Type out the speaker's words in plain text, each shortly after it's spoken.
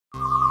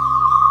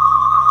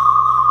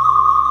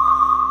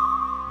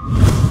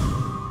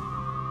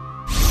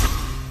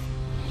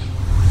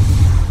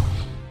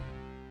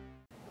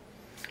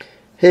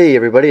Hey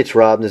everybody, it's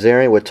Rob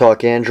Nazarian with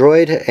Talk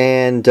Android,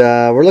 and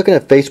we're looking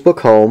at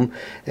Facebook Home,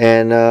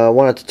 and I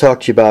wanted to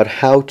talk to you about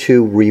how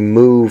to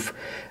remove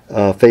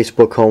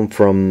Facebook Home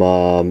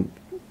from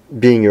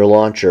being your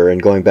launcher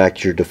and going back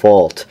to your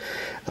default.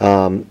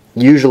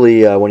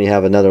 Usually when you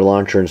have another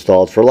launcher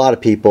installed, for a lot of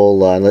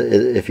people,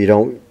 if you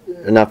are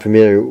not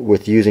familiar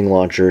with using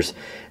launchers,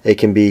 it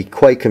can be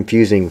quite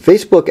confusing.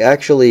 Facebook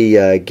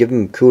actually, give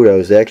them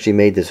kudos, they actually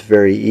made this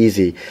very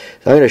easy.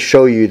 So I'm going to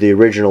show you the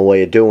original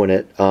way of doing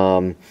it,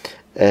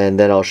 and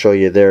then I'll show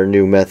you their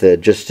new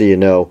method, just so you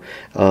know,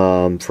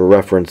 for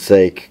reference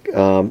sake.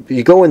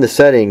 You go in the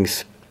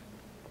settings,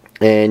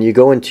 and you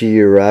go into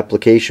your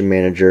application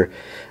manager,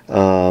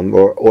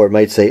 or it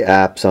might say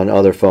apps on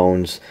other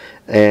phones,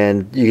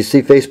 and you can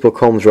see Facebook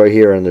Home's right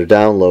here and they're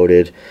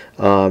downloaded.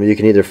 You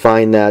can either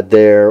find that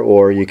there,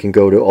 or you can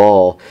go to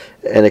all,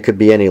 and it could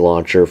be any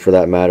launcher for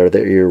that matter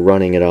that you're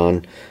running it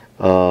on.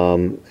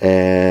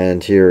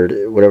 And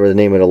here, whatever the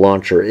name of the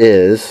launcher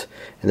is,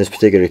 in this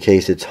particular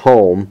case it's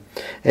Home,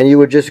 and you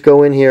would just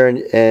go in here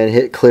and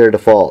hit clear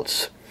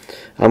defaults.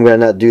 I'm going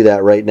to not do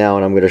that right now,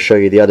 and I'm going to show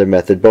you the other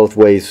method. Both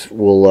ways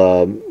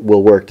will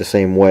work the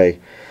same way.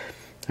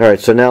 Alright,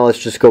 so now let's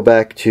just go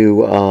back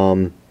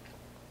to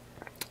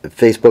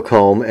Facebook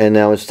Home, and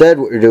now instead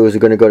what we're going to do is we're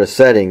going to go to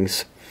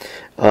settings,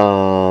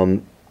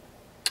 home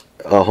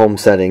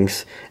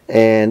settings,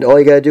 and all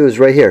you got to do is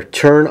right here,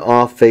 turn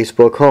off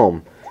Facebook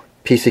Home.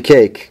 Piece of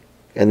cake.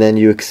 And then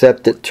you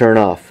accept it, turn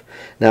off.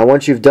 Now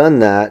once you've done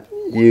that,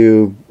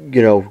 you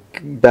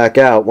back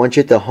out. Once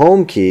you hit the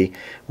home key,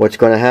 what's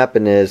going to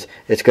happen is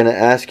it's going to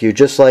ask you,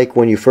 just like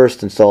when you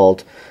first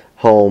installed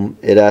Home,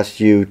 it asks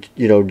you, do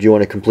you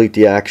want to complete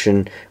the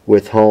action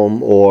with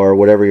Home or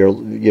whatever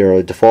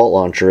your default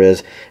launcher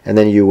is, and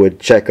then you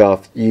would check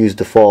off use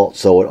default,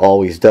 so it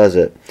always does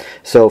it.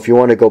 So if you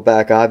want to go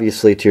back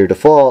obviously to your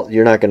default,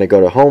 you're not going to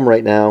go to Home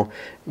right now.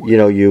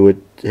 You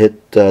would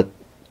hit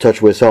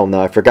TouchWiz Home.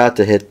 Now I forgot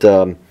to hit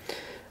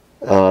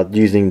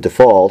using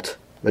default,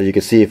 but you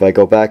can see if I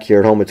go back here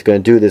at Home, it's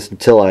going to do this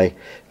until I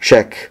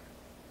check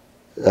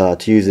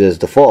to use it as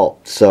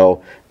default.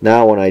 So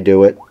now when I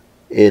do it,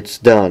 it's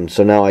done.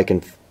 So now I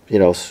can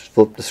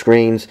flip the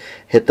screens,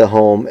 hit the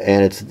Home,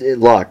 and it's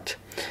locked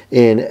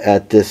in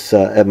at this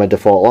at my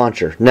default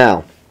launcher.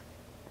 Now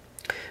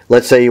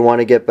let's say you want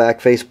to get back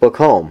Facebook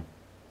Home,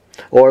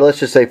 or let's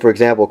just say, for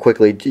example,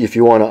 quickly, if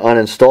you want to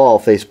uninstall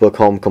Facebook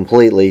Home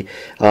completely,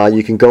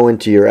 you can go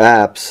into your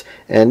apps,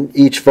 and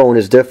each phone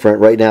is different.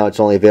 Right now it's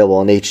only available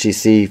on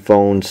HTC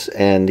phones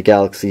and the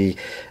Galaxy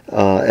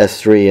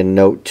S3 and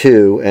Note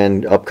 2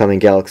 and upcoming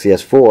Galaxy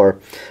S4.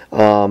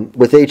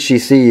 With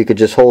HTC, you could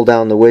just hold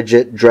down the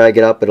widget, drag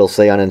it up, it'll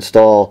say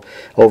uninstall.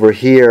 Over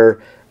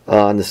here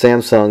on the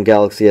Samsung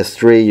Galaxy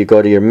S3, you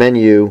go to your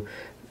menu.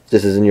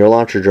 This is in your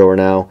launcher drawer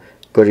now.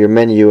 Go to your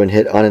menu and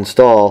hit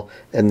uninstall,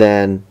 and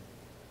then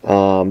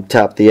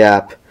tap the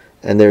app,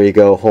 and there you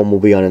go, Home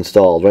will be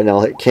uninstalled. Right now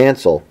I'll hit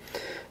cancel.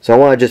 So I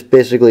want to just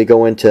basically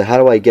go into how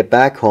do I get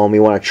back Home.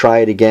 You want to try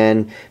it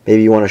again,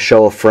 maybe you want to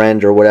show a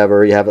friend or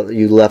whatever,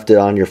 you left it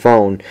on your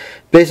phone.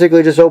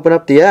 Basically just open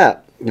up the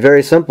app.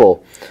 Very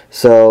simple.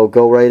 So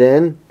go right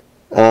in.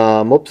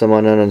 Oops, I'm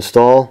on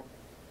uninstall.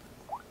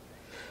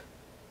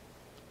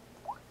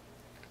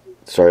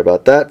 Sorry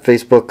about that.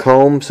 Facebook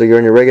Home. So you're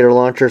in your regular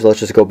launcher. So let's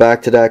just go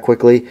back to that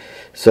quickly.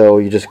 So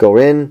you just go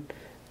in,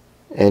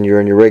 and you're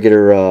in your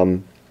regular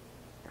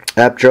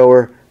app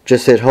drawer.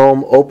 Just hit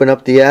Home, open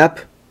up the app,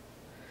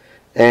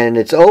 and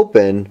it's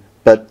open,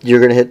 but you're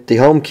going to hit the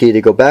Home key to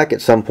go back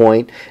at some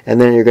point,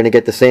 and then you're going to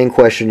get the same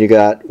question you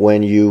got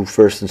when you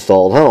first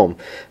installed Home.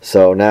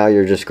 So now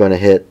you're just going to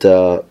hit,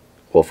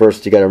 well,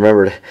 first you got to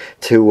remember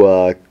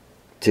to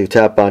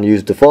tap on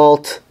use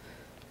default,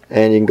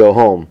 and you can go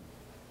Home.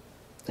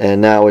 And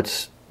now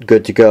it's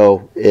good to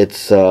go.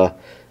 It's just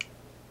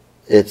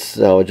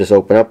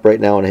open up right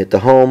now and hit the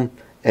Home,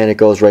 and it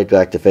goes right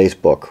back to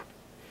Facebook.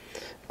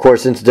 Of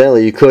course,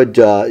 incidentally, you could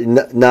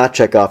not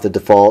check off the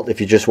default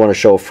if you just want to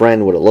show a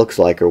friend what it looks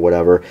like or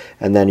whatever,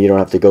 and then you don't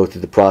have to go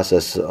through the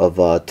process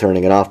of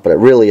turning it off, but it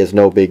really is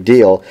no big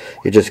deal.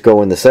 You just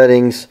go in the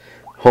settings,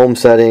 Home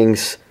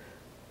settings,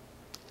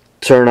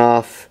 turn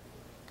off,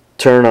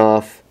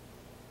 and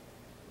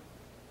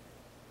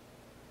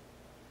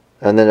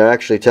then they're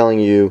actually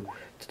telling you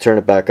to turn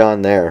it back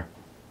on there,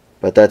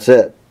 but that's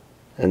it,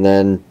 and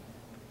then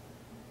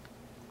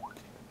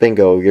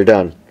bingo, you're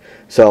done.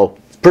 So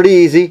pretty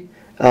easy.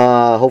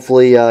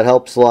 Hopefully it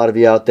helps a lot of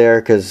you out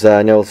there, because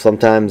I know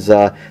sometimes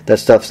that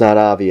stuff's not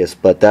obvious,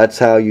 but that's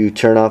how you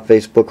turn off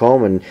Facebook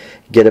Home and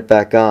get it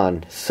back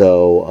on.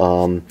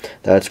 So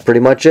that's pretty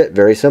much it.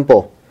 Very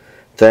simple.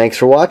 Thanks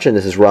for watching.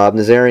 This is Rob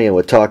Nazarian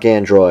with Talk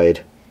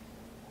Android.